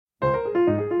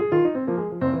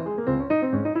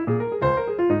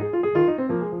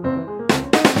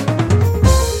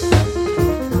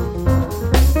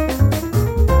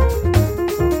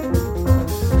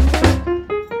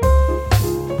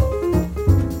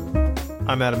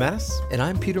I'm Adam Manis. And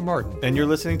I'm Peter Martin. And you're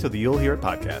listening to the You'll Hear It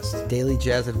podcast. Daily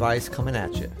jazz advice coming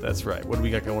at you. That's right. What do we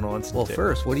got going on today? Well,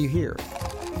 first, what do you hear?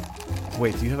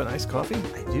 Wait, do you have an iced coffee?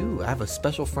 I do. I have a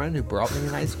special friend who brought me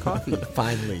an iced coffee,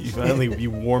 finally.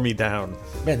 You wore me down.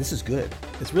 Man, this is good.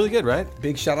 It's really good, right?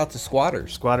 Big shout out to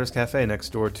Squatters. Squatters Cafe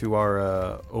next door to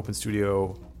our open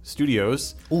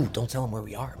studios. Ooh, don't tell them where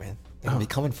we are, man. They're going to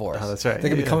be coming for us. Oh, that's right. They're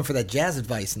going to be coming for that jazz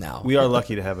advice now. We are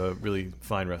lucky to have a really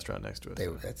fine restaurant next to us.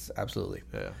 That's absolutely.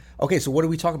 Yeah. Okay, so what are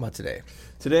we talking about today?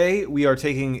 Today, we are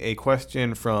taking a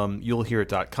question from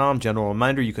you'llhearit.com. General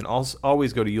reminder, you can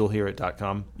always go to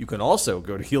you'llhearit.com. You can also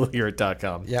go to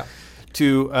you'llhearit.com. Yeah.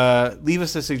 To leave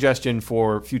us a suggestion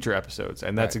for future episodes.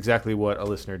 And that's exactly what a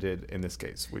listener did in this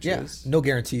case, which is... No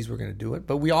guarantees we're going to do it,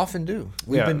 but we often do.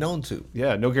 We've been known to.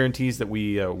 Yeah, no guarantees that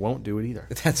we won't do it either.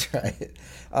 That's right.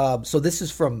 So this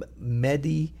is from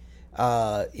Mehdi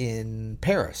in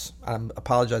Paris. I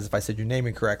apologize if I said your name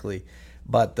incorrectly,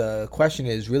 but the question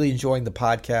is, really enjoying the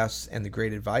podcasts and the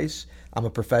great advice. I'm a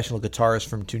professional guitarist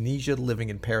from Tunisia living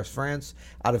in Paris, France.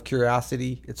 Out of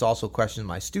curiosity, it's also a question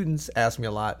my students ask me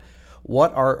a lot.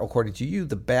 What are, according to you,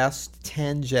 the best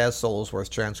 10 jazz solos worth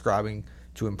transcribing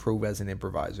to improve as an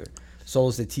improviser?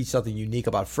 Solos that teach something unique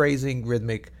about phrasing,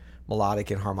 rhythmic, melodic,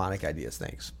 and harmonic ideas.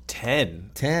 Thanks. 10.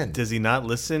 Does he not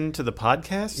listen to the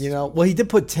podcast? Well, he did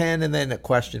put 10 and then a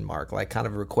question mark, like kind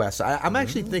of a request. I'm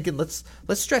actually thinking let's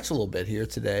stretch a little bit here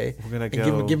today. We're gonna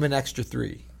give him an extra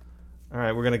 3. All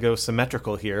right, we're going to go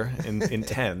symmetrical here in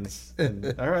tens.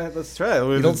 All right, let's try it.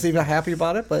 You don't seem happy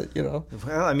about it, but, Well,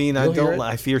 I mean,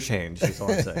 I fear change, is all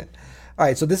I'm saying. All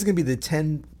right, so this is going to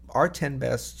be our 10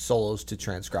 best solos to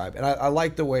transcribe. And I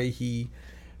like the way he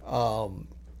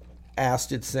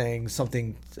asked it, saying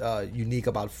something unique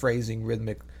about phrasing,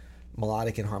 rhythmic,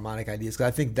 melodic, and harmonic ideas.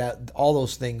 Because I think that all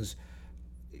those things,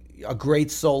 a great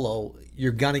solo,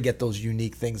 you're going to get those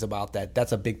unique things about that.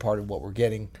 That's a big part of what we're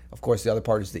getting. Of course, the other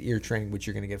part is the ear training, which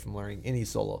you're going to get from learning any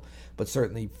solo. But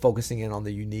certainly focusing in on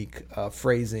the unique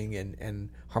phrasing and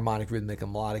harmonic, rhythmic,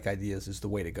 and melodic ideas is the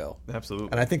way to go. Absolutely.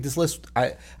 And I think this list,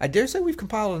 I dare say we've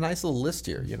compiled a nice little list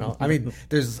here. I mean,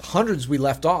 there's hundreds we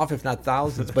left off, if not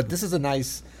thousands. But this is a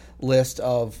nice list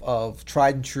of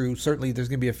tried and true. Certainly there's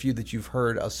going to be a few that you've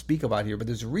heard us speak about here, but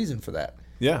there's a reason for that.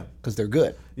 Yeah. Because they're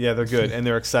good. Yeah, they're good. And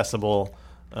they're accessible,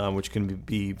 which can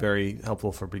be very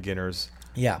helpful for beginners.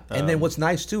 Yeah. And then what's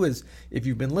nice, too, is if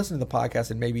you've been listening to the podcast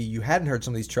and maybe you hadn't heard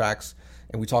some of these tracks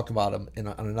and we talked about them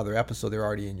on another episode, they're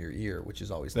already in your ear, which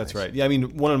is always nice. That's right. Yeah, I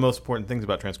mean, one of the most important things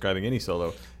about transcribing any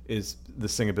solo is the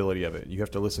singability of it. You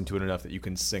have to listen to it enough that you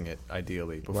can sing it,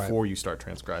 ideally, before you start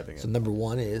transcribing it. So number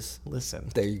one is? Listen.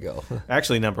 There you go.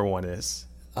 Actually, number one is?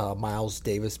 Miles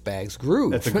Davis Baggs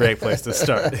Groove. That's a great place to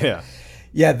start, yeah.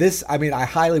 Yeah, I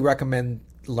highly recommend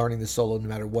learning the solo no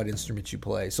matter what instrument you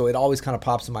play. So it always kind of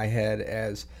pops in my head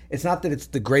as, it's not that it's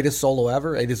the greatest solo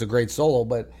ever. It is a great solo,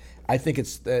 but I think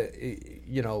it's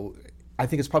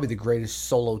probably the greatest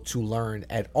solo to learn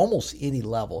at almost any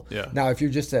level. Yeah. Now, if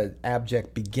you're just an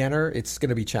abject beginner, it's going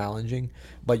to be challenging,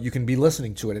 but you can be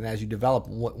listening to it, and as you develop,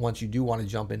 once you do want to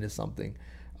jump into something,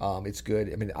 it's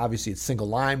good. I mean, obviously it's single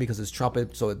line because it's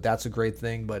trumpet, so that's a great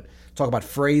thing. But talk about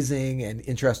phrasing and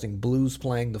interesting blues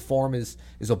playing. The form is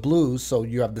a blues, so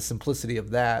you have the simplicity of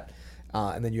that.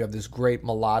 And then you have this great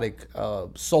melodic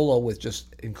solo with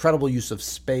just incredible use of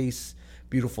space,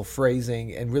 beautiful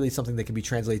phrasing, and really something that can be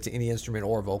translated to any instrument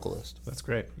or vocalist. That's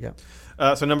great. Yeah.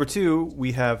 So number 2,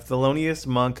 we have Thelonious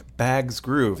Monk Baggs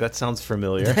Groove. That sounds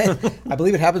familiar. I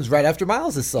believe it happens right after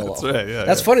Miles' solo. That's right, yeah.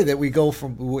 That's funny that we go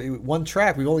from one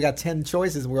track. We've only got 10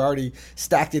 choices, and we're already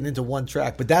stacked it into one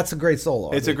track. But that's a great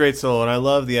solo. It's a great solo, and I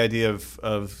love the idea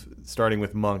of starting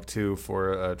with Monk, too,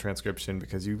 for transcription,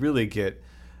 because you really get...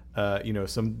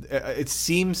 it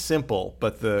seems simple,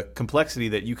 but the complexity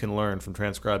that you can learn from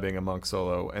transcribing a Monk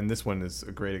solo, and this one is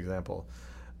a great example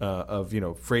of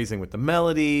phrasing with the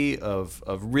melody, of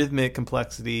rhythmic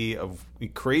complexity, of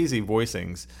crazy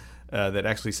voicings that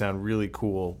actually sound really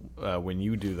cool when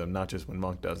you do them, not just when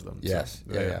Monk does them. Yes,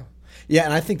 so, yeah.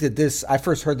 And I think that I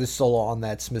first heard this solo on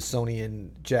that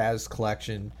Smithsonian Jazz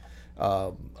collection.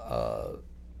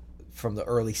 From the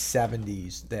early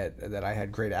 70s that I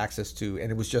had great access to,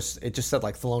 and it just said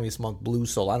like Thelonious Monk blues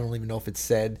solo. I don't even know if it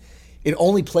said. It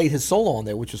only played his solo on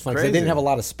there, which was funny because they didn't have a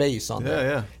lot of space on there.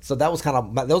 Yeah. So that was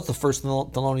the first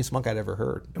Thelonious Monk I'd ever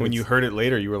heard. And when you heard it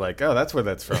later, you were like, "Oh, that's where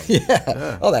that's from."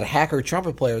 Yeah. Oh, that hacker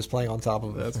trumpet player is playing on top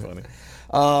of it. That's funny.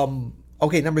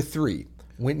 Okay, number 3,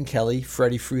 Wynton Kelly,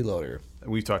 Freddie Freeloader.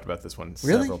 We've talked about this one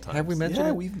really? several times. Have we mentioned it?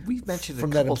 Yeah, we've mentioned it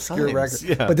from a that couple obscure times.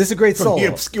 record. Yeah. But this is a great solo. From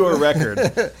the obscure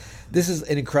record. This is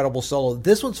an incredible solo.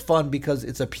 This one's fun because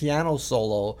it's a piano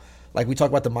solo like we talk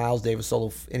about the Miles Davis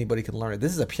solo, anybody can learn it.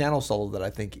 This is a piano solo that I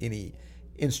think any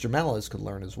instrumentalist could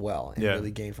learn as well and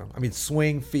really gain from. I mean,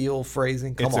 swing, feel,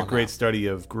 phrasing. It's a great study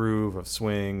of groove, of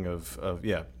swing, of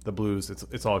the blues.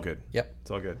 It's all good. Yep,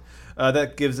 it's all good.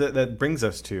 That brings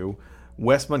us to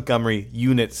Wes Montgomery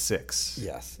Unit 6.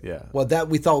 Yes. Yeah. Well, that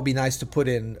we thought would be nice to put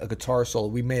in a guitar solo.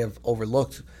 We may have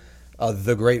overlooked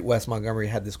the great Wes Montgomery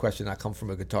had this question not come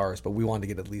from a guitarist, but we wanted to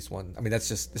get at least one. I mean, that's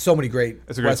just so many great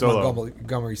Wes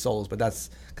Montgomery solos, but that's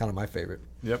kind of my favorite.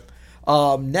 Yep.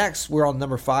 Next, we're on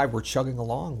number 5. We're chugging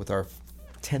along with our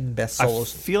 10 best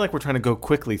solos. I feel like we're trying to go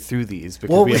quickly through these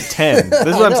because we have 10. This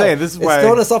is what I'm saying. This is why it's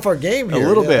throwing us off our game here. A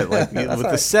little bit. Like with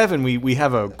the 7, we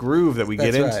have a groove that we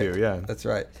get into. Yeah, that's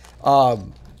right.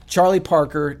 Charlie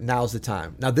Parker, Now's the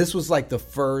Time. Now, this was like the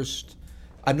first.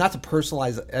 I'm not to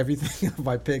personalize everything of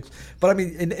my picks, but I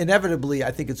mean, inevitably,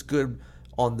 I think it's good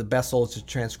on the best solos to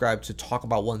transcribe to talk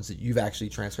about ones that you've actually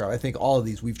transcribed. I think all of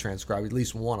these we've transcribed, at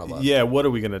least one of us. Yeah, what are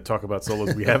we going to talk about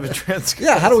solos we haven't transcribed?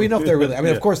 Yeah, how do we know if they're really? I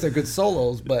mean, of course they're good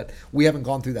solos, but we haven't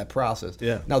gone through that process.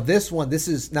 Yeah. Now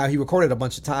now he recorded a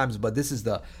bunch of times, but this is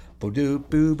the so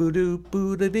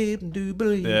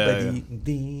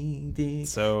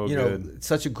good.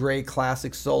 Such a great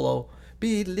classic solo.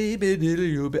 And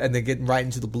then getting right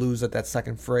into the blues at that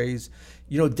second phrase.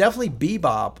 Definitely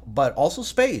bebop, but also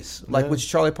space, which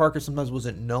Charlie Parker sometimes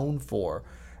wasn't known for.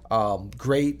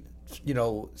 Great,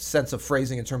 sense of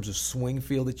phrasing in terms of swing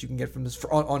feel that you can get from this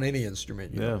on any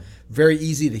instrument. Very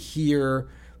easy to hear,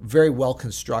 very well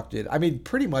constructed. I mean,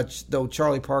 pretty much though,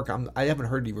 Charlie Parker, I haven't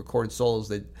heard any recorded solos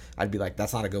that I'd be like,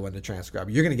 that's not a good one to transcribe.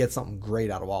 You're going to get something great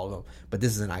out of all of them, but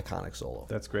this is an iconic solo.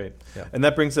 That's great. Yeah. And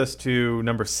that brings us to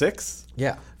number 6.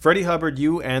 Yeah. Freddie Hubbard,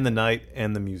 You and the Night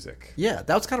and the Music. Yeah,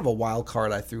 that was kind of a wild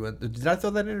card I threw in. Did I throw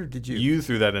that in or did you? You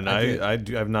threw that in.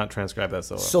 I've not transcribed that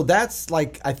solo. So that's I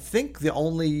think the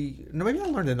only. No, maybe I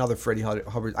learned another Freddie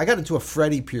Hubbard. I got into a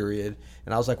Freddie period,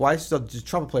 and I was like, why do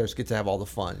trumpet players get to have all the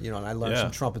fun? And I learned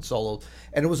some trumpet solos.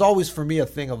 And it was always for me a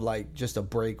thing of just a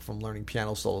break from learning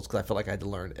piano solos because I felt like I had to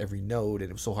learn every note, and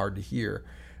it was so hard to hear.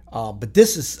 But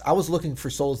I was looking for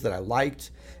solos that I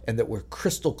liked and that were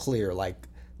crystal clear, like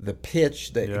the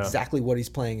pitch, exactly what he's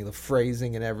playing, the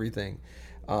phrasing and everything.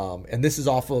 And this is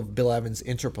off of Bill Evans'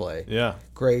 Interplay. Yeah.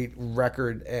 Great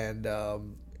record. And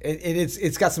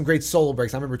it's got some great solo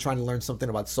breaks. I remember trying to learn something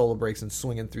about solo breaks and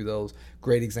swinging through those.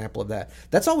 Great example of that.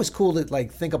 That's always cool to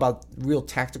think about real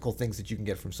tactical things that you can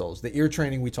get from solos. The ear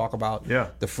training we talk about. Yeah.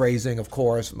 The phrasing, of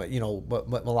course,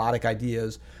 melodic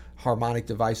ideas, harmonic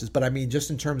devices, but I mean,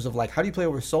 just in terms of how do you play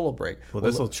over a solo break? Well,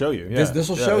 this will show you. Yeah. This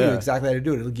will show you exactly how to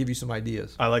do it. It'll give you some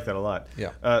ideas. I like that a lot.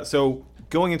 Yeah. So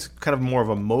going into kind of more of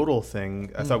a modal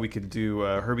thing, I thought we could do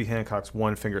Herbie Hancock's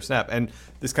One Finger Snap, and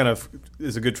this kind of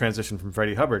is a good transition from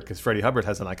Freddie Hubbard because Freddie Hubbard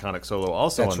has an iconic solo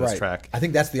also on this track. I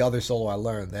think that's the other solo I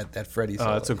learned, that Freddie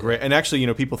solo. It's a great, and actually,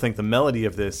 people think the melody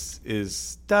of this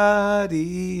is da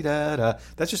dee da da.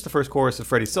 That's just the first chorus of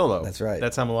Freddie's solo. That's right.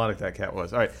 That's how melodic that cat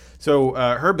was. All right, so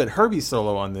Herbie's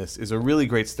solo on this is a really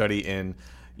great study in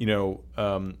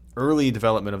early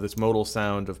development of this modal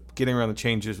sound of getting around the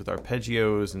changes with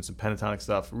arpeggios and some pentatonic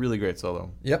stuff. Really great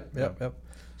solo. Yep.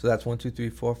 So that's 1, 2, 3,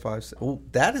 4, 5, 6. Oh,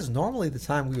 that is normally the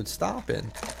time we would stop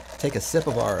and take a sip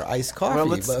of our iced coffee. Well,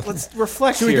 let's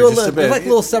reflect here just a bit. Like a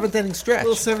little seventh inning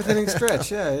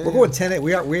stretch. Yeah. We're going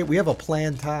 10-8. We have a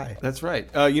planned tie. That's right.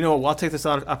 I'll take this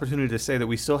opportunity to say that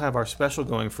we still have our special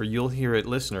going for You'll Hear It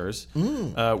listeners,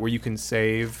 where you can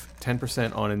save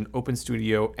 10% on an Open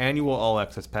Studio annual all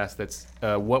access pass. That's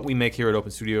what we make here at Open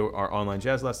Studio, our online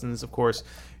jazz lessons, of course.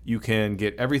 You can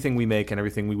get everything we make and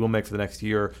everything we will make for the next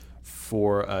year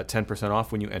for 10%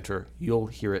 off when you enter You'll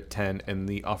Hear It 10 in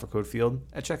the offer code field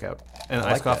at checkout. And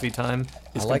iced coffee time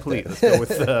is complete. Let's go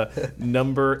with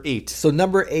number 8. So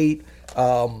number 8.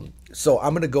 So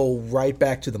I'm going to go right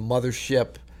back to the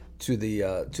mothership, to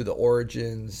the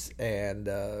origins, and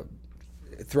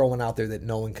throw one out there that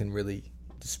no one can really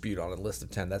dispute on a list of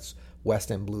 10. That's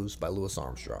West End Blues by Louis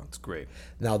Armstrong. It's great.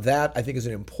 Now that I think is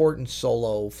an important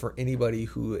solo for anybody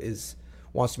who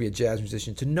wants to be a jazz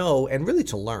musician to know and really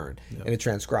to learn and to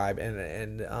transcribe.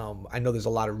 And I know there's a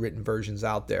lot of written versions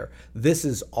out there. This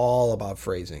is all about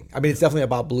phrasing. I mean, it's definitely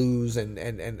about blues and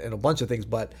a bunch of things,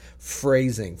 but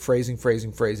phrasing,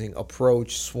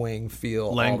 approach, swing,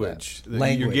 feel, language. All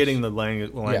that. You're getting the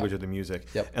language of the music.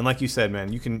 Yep. And like you said,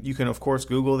 man, you can of course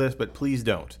Google this, but please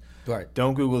don't. Right.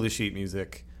 Don't Google the sheet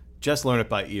music. Just learn it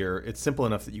by ear. It's simple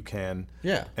enough that you can.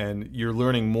 Yeah. And you're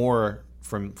learning more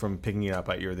from picking it out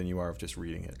by ear than you are of just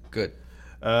reading it. Good.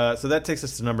 So that takes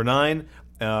us to number 9.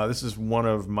 This is one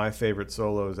of my favorite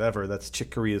solos ever. That's Chick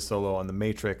Corea's solo on The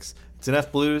Matrix. It's an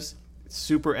F blues.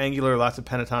 super angular, lots of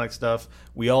pentatonic stuff.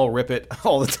 We all rip it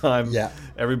all the time. Yeah.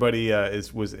 Everybody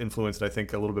was influenced, I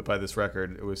think, a little bit by this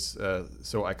record. It was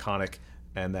so iconic,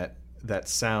 and that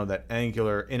sound, that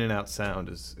angular in and out sound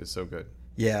is so good.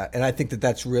 Yeah, and I think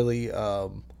that's really, I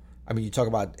mean, you talk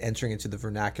about entering into the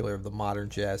vernacular of the modern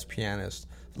jazz pianist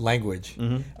language,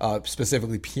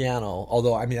 specifically piano,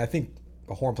 although, I mean, I think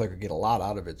a horn player could get a lot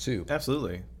out of it too.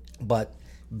 Absolutely. But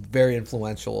very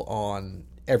influential on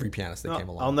every pianist that came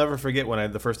along. I'll never forget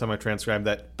when the first time I transcribed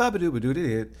that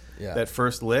that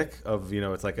first lick of,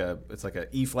 it's like a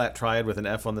E flat triad with an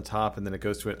F on the top, and then it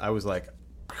goes to it. I was like,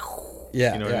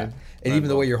 yeah, you know what I mean? And even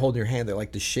the way you're holding your hand,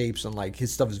 like the shapes and like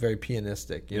his stuff is very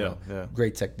pianistic. You know, yeah.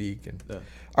 Great technique. And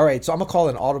all right, so I'm gonna call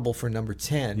an audible for number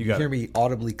 10. You hear it. me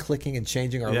audibly clicking and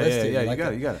changing our list. Yeah, you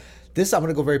got it. This I'm going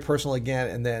to go very personal again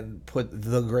and then put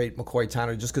the great McCoy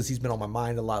Tyner just because he's been on my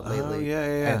mind a lot lately. Oh,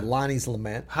 yeah. And Lonnie's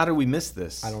Lament. How did we miss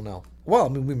this? I don't know. Well, I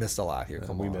mean, we missed a lot here.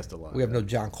 Come on. We missed a lot. We have no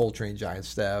John Coltrane Giant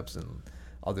Steps and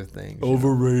other things.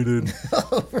 Overrated.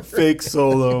 Fake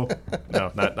solo.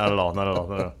 No, not at all. Not at all.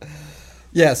 No.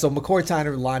 Yeah, so McCoy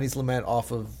Tyner, Lonnie's Lament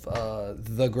off of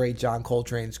the great John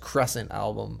Coltrane's Crescent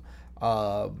album.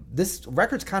 This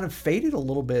record's kind of faded a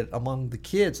little bit among the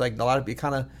kids. Like a lot of it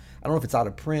kind of, I don't know if it's out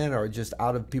of print or just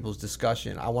out of people's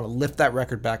discussion. I want to lift that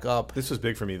record back up. This was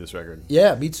big for me, this record.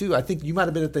 Yeah, me too. I think you might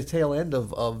have been at the tail end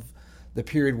of the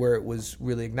period where it was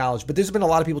really acknowledged. But there's been a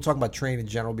lot of people talking about Train in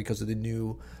general because of the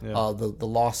new, the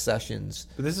Lost Sessions.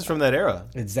 But this is from that era.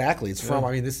 Exactly. It's from,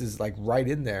 I mean, this is like right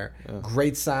in there. Yeah.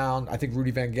 Great sound. I think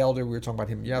Rudy Van Gelder, we were talking about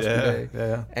him yesterday.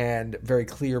 Yeah. And very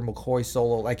clear McCoy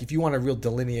solo. Like if you want a real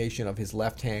delineation of his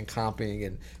left hand comping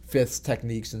and fifths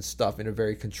techniques and stuff in a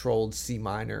very controlled C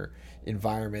minor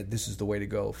environment, this is the way to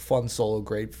go. Fun solo,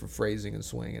 great for phrasing and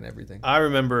swing and everything. I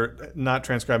remember not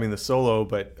transcribing the solo,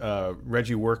 but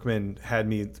Reggie Workman had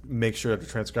me make sure to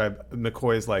transcribe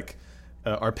McCoy's like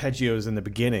arpeggios in the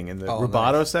beginning in the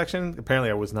rubato section. Apparently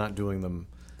I was not doing them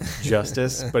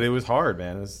justice, but it was hard,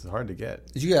 man. It was hard to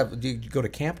get. Did you go to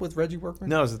camp with Reggie Workman?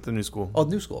 No, I was at the New School. Oh,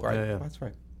 New School, right. Yeah. That's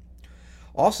right.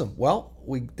 Awesome. Well,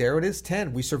 there it is,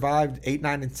 10. We survived 8,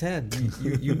 9, and 10.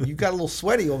 You got a little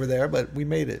sweaty over there, but we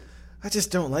made it. I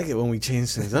just don't like it when we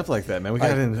change things up like that, man. We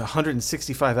got in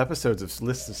 165 episodes of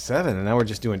lists of 7, and now we're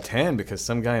just doing 10 because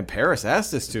some guy in Paris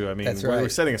asked us to. I mean, we're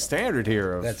setting a standard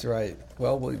here. That's right.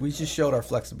 Well, we just showed our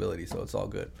flexibility, so it's all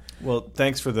good. Well,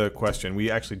 thanks for the question. We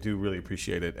actually do really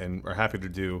appreciate it, and are happy to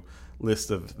do lists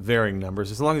of varying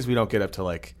numbers as long as we don't get up to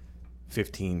like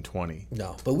 15, 20.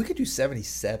 No, but we could do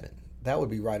 77. That would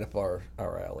be right up our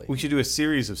alley. We should do a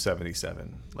series of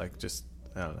 77, like just,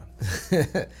 I don't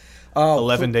know.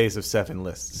 11 days of 7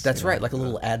 lists. That's right, like a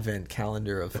little advent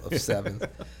calendar of 7.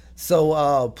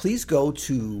 So please go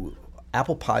to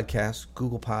Apple Podcasts,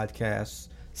 Google Podcasts,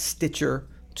 Stitcher,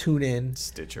 TuneIn.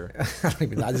 Stitcher.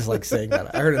 I just like saying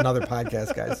that. I heard another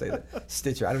podcast guy say that.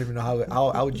 Stitcher. I don't even know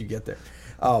how would you get there.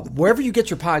 Wherever you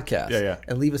get your podcast,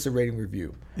 and leave us a rating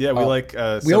review. Yeah, we like.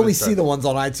 We only see the ones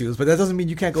on iTunes, but that doesn't mean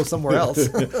you can't go somewhere else.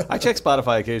 I check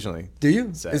Spotify occasionally. Do you?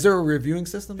 Is there a reviewing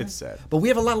system there? It's sad. But we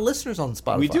have a lot of listeners on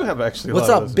Spotify. We do have actually. What's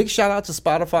up? Big shout out to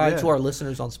Spotify, to our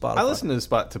listeners on Spotify. I listen to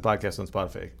podcasts on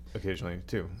Spotify occasionally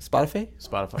too. Spotify.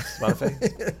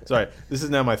 Sorry, this is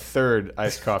now my 3rd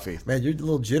iced coffee. Man, you're a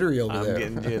little jittery over there. I'm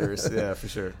getting jitters. Yeah, for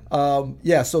sure.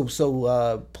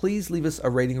 So please leave us a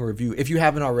rating and review if you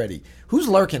haven't already. Who's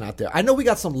lurking out there? I know we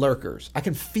got some lurkers. I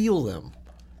can feel them.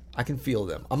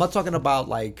 I'm not talking about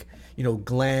like,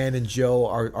 Glenn and Joe,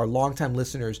 our longtime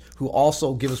listeners who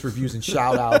also give us reviews and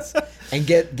shout outs and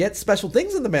get special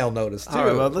things in the mail notice too. All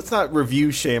right, well, let's not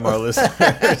review shame our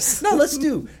listeners. No, let's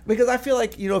do, because I feel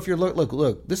like, if you're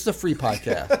look, this is a free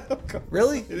podcast.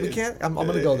 Really? We can't? I'm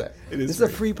going to go there. This is a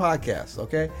free podcast,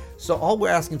 okay? So all we're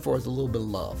asking for is a little bit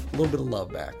of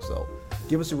love back. So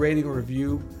give us a rating or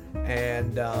review,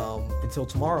 and until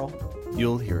tomorrow,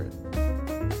 you'll hear it.